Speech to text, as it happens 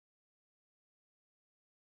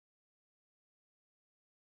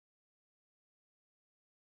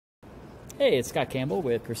Hey, it's Scott Campbell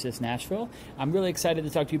with Persist Nashville. I'm really excited to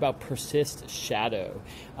talk to you about Persist Shadow.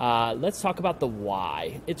 Let's talk about the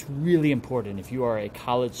why. It's really important if you are a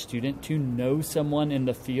college student to know someone in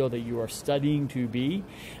the field that you are studying to be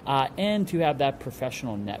and to have that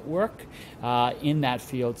professional network in that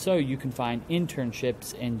field so you can find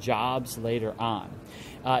internships and jobs later on.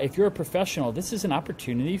 If you're a professional, this is an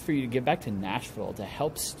opportunity for you to give back to Nashville to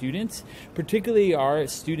help students, particularly our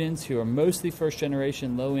students who are mostly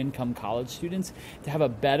first-generation, low-income college students, to have a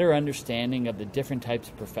better understanding of the different types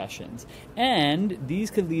of professions. And these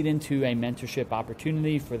could lead into a mentorship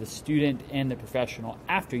opportunity for the student and the professional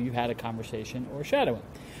after you've had a conversation or shadowing.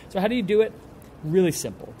 So how do you do it? Really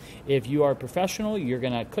simple. If you are a professional, you're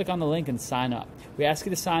going to click on the link and sign up. We ask you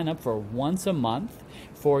to sign up for once a month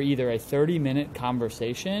for either a 30-minute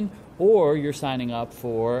conversation or you're signing up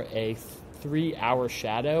for a 3-hour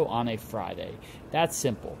shadow on a Friday. That's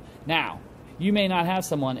simple. Now, you may not have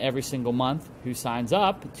someone every single month who signs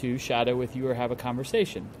up to shadow with you or have a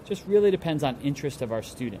conversation. Just really depends on interest of our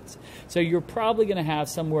students. So you're probably going to have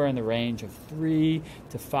somewhere in the range of 3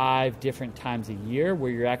 to 5 different times a year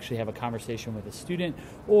where you actually have a conversation with a student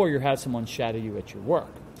or you have someone shadow you at your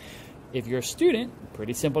work. If you're a student,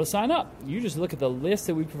 pretty simple to sign up. You just look at the list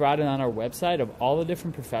that we provided on our website of all the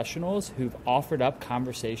different professionals who've offered up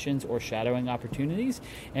conversations or shadowing opportunities,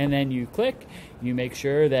 and then you click, you make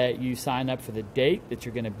sure that you sign up for the date that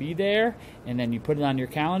you're going to be there, and then you put it on your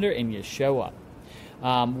calendar and you show up.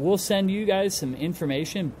 We'll send you guys some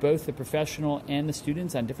information, both the professional and the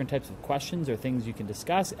students, on different types of questions or things you can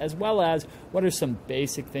discuss, as well as what are some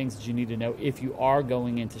basic things that you need to know if you are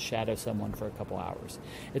going in to shadow someone for a couple hours.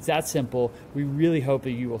 It's that simple. We really hope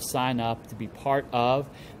that you will sign up to be part of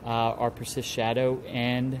our Persist Shadow,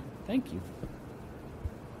 and thank you.